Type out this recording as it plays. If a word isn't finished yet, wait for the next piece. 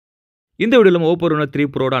இந்த வீடியோல நம்ம OPPO Reno 3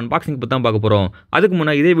 Pro அன்பாக்சிங் பத்தி தான் பார்க்க போறோம். அதுக்கு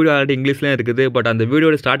முன்னாடி இதே வீடியோ ஆல்ரெடி இங்கிலீஷ்லயே இருக்குது. பட் அந்த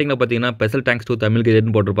வீடியோட ஸ்டார்டிங்ல பார்த்தீங்கன்னா special thanks to Tamil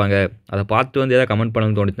Gadget போட்டுருப்பாங்க. அதை பார்த்து வந்து ஏதாவது கமெண்ட்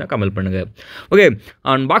பண்ணணும்னு தோணுச்சுன்னா கமெண்ட் பண்ணுங்க. ஓகே,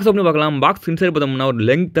 பாக்ஸ் ஓப்பன் பார்க்கலாம். பாக்ஸ் இன்சைட் பார்த்தோம்னா ஒரு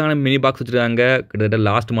லெங்க்த்தான மினி பாக்ஸ் வச்சிருக்காங்க. கிட்டத்தட்ட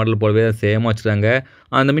லாஸ்ட் மாடல் போலவே சேமா வச்சிருக்காங்க.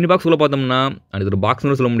 அந்த மினி பாக்ஸ் உள்ள பார்த்தோம்னா அது ஒரு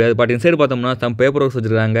பாக்ஸ்னு சொல்ல முடியாது. பட் இன்சைட் பார்த்தோம்னா சம் பேப்பர் ஒர்க்ஸ்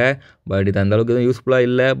வச்சிருக்காங்க. பட் இது அந்த அளவுக்கு யூஸ்ஃபுல்லாக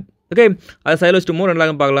இல்லை. ஓகே, அது சைடில் வச்சுட்டு மோர்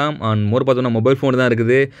ரெண்டாக பார்க்கலாம். மோர் பார்த்தோம்னா மொபைல் ஃபோன் தான்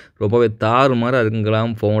இருக்குது. ரொம்பவே தாறுமாறாக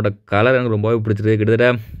இருக்குங்களாம். ஃபோனோட கலர் எனக்கு ரொம்பவே பிடிச்சிருக்கு. கிட்டத்தட்ட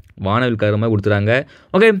வானவில் கலர் மாதிரி கொடுத்துறாங்க.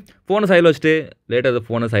 ஓகே, ஃபோனை சைடில் வச்சுட்டு லேட்டாக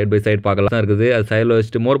ஃபோனை சைட் பை சைட் பார்க்கலாம் தான் இருக்குது. அது சைடில்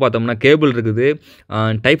வச்சுட்டு மோர் பார்த்தோம்னா கேபிள் இருக்குது.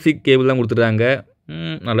 டைப் சி கேபிள் தான் கொடுத்துருக்காங்க.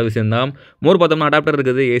 நல்ல விஷயந்தான். மோர் பார்த்தோம்னா அடாப்டர்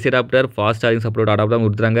இருக்குது. AC adapter, fast charging support adapter தான்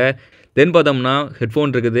கொடுத்துறாங்க. தென் பார்த்தோம்னா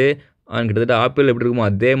ஹெட்ஃபோன் இருக்குது. கிட்டத்தட்ட ஆப்பிள் எப்படி இருக்குமோ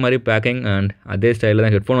அதே மாதிரி பேக்கிங் அண்ட் அதே ஸ்டைலில்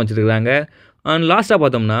தான் ஹெட்ஃபோன் வச்சுருக்காங்க. அண்ட் லாஸ்ட்டாக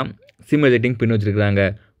பார்த்தோம்னா சிம் எடிட்டிங் பின் வச்சுருக்காங்க.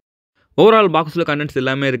 ஓவரால் பாக்ஸில் கண்டென்ட்ஸ்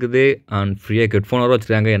எல்லாமே இருக்குது. அண்ட் ஃப்ரீயாக ஹெட்ஃபோன் வர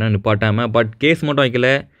வச்சுருக்காங்க. ஏன்னா நிப்பாட்டாமல். பட் கேஸ் மட்டும் வைக்கல.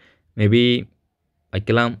 மேபி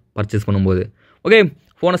வைக்கலாம் பர்ச்சேஸ் பண்ணும்போது. ஓகே,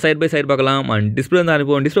 ஃபோனை சைட் பை சைட் பார்க்கலாம். அண்ட் டிஸ்பிளே தான்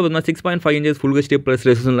அனுப்புவோம். டிஸ்பிளே பார்த்தோம்னா 6.5 inches full HD plus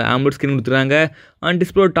ரெசல்யூஷனில் AMOLED screen கொடுத்துருக்காங்க. அண்ட்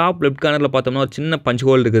டிஸ்பிளே டாப் லெஃப்ட் கார்னரில் பார்த்தோம்னா ஒரு சின்ன பஞ்ச்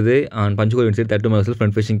ஹோல் இருக்குது. And punch hole inside 30 MP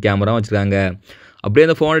front facing camera வச்சுருக்காங்க. அப்படியே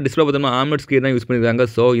அந்த ஃபோனோட டிஸ்பிளே பார்த்தோம்னா AMOLED ஸ்க்ரீன் தான் யூஸ் பண்ணியிருக்காங்க.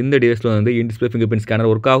 ஸோ இந்த டிவைஸில் வந்து in display finger print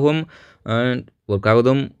scanner work ஆகும். அண்ட் ஒர்க்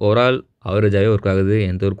ஆகுதும் ஓவரால் அவரேஜாகவே ஒர்க் ஆகுது.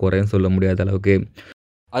 எந்த ஒரு குறையும் சொல்ல முடியாத அளவுக்கு.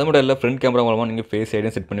 அது மட்டும் இல்லை, ஃப்ரண்ட் கேமரா மூலமாக நீங்கள் ஃபேஸ்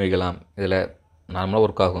ஐடியும் செட் பண்ணி வைக்கலாம். இதில் நார்மலாக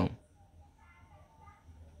ஒர்க் ஆகும்.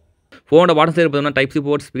 ஃபோனோட பாட்டம் சைடு பார்த்தோம்னா type C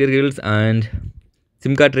board, speaker Grylls and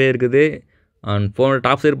sim card tray இருக்குது. அண்ட் ஃபோனோட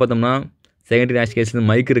டாப் சைடு பார்த்தோம்னா செகண்டரி நேவிகேஷன்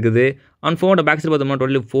மைக் இருக்குது. அண்ட் ஃபோனோட பேக் சைடு பார்த்தோம்னா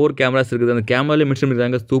டோட்டலி 4 கேமராஸ் இருக்குது. அந்த கேமராவில் மென்ஷன்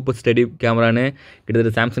பண்ணியிருக்காங்க சூப்பர் ஸ்டெடி கேமரான்னு.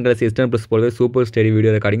 கிட்டத்தட்ட சாம்சங் கேலக்ஸி S10 போலவே சூப்பர் ஸ்டெடி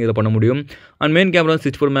வீடியோ ரெக்கார்டிங் இதில் பண்ண முடியும். And main camera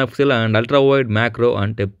 64 MP and ultra wide macro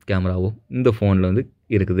and Depp கேமராவும் இந்த ஃபோனில் வந்து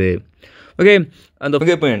இருக்குது. ஓகே, அந்த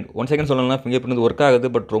ஃபிங்கர் பிரிண்ட் 1 செகண்ட் சொல்லலாம். ஃபிங்கர் பிரிண்ட் ஒர்க் ஆகுது.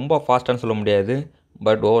 பட் ரொம்ப ஃபாஸ்ட்டானு சொல்ல முடியாது.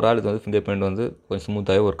 பட் ஓவரால் இது வந்து ஃபிங்கர் பிரிண்ட் வந்து கொஞ்சம்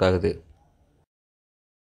ஸ்மூத்தாகவே ஒர்க் ஆகுது.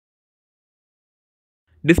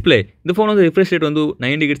 டிஸ்பிளே இந்த ஃபோன் வந்து ரிஃப்ரெஷ் ரேட் வந்து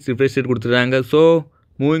 90 Hz ரிஃப்ரெஷ் ரேட் கொடுத்துருக்காங்க. ஸோ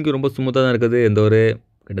மூவிங்க்கு ரொம்ப ஸ்மூத்தாக தான் இருக்குது. எந்த ஒரு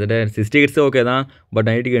கிட்டத்தட்ட 60 Hz ஓகே தான். பட்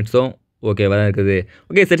 90 Hz ஓகேவாக தான் இருக்குது.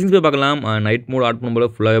 ஓகே, செட்டிங்ஸ் போய் பார்க்கலாம். நைட் மோட் ஆட் பண்ணும்போது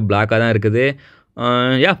ஃபுல்லாகவே பிளாக்காக தான் இருக்குது.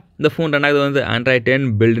 இந்த ஃபோன் ரெண்டாவது வந்து Android 10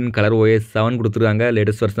 பில்டின் கலர் OS 7 கொடுத்துருக்காங்க.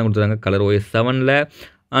 லேட்டஸ்ட் வருஷன் தான் கொடுத்துருக்காங்க கலர் OS 7ல்.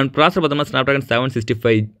 அண்ட் ப்ராசஸர் பார்த்தோம்னா Snapdragon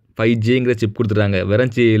 765 5Gங்கிற சிப் கொடுத்துருக்காங்க.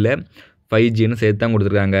 வெறும் Gயில் 5Gன்னு சேர்த்து தான்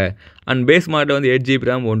கொடுத்துருக்காங்க. அண்ட் பேஸ் மாடல் வந்து 8GB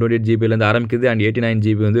RAM 128GBலேருந்து ஆரம்பிக்குது. அண்ட்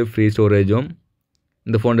 89GB வந்து ஃப்ரீ ஸ்டோரேஜும்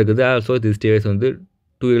இந்த ஃபோன் இருக்குது. ஆல்சோ திஸ் டிவைஸ் வந்து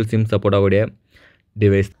 2L சிம் சப்போர்ட் ஆகக்கூடிய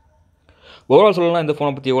டிவைஸ். ஓவரால் சொல்லலாம் இந்த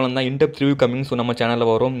ஃபோனை பற்றி எவ்வளோ தான் இன்டெப்த் ரிவ்யூ கம்மிங். ஸோ நம்ம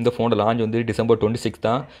சேனலில் வரும். இந்த ஃபோனோட லான்ச் வந்து December 26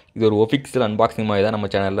 தான். இது ஒரு ஒஃபிஷியல் அன்பாக்சிங் மாதிரி தான் நம்ம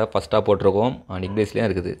சேனலில் ஃபஸ்ட்டாக போட்டிருக்கோம். அண்ட் இங்கிலீஷ்லேயும்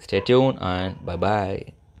இருக்குது. Stay tune and bye bye.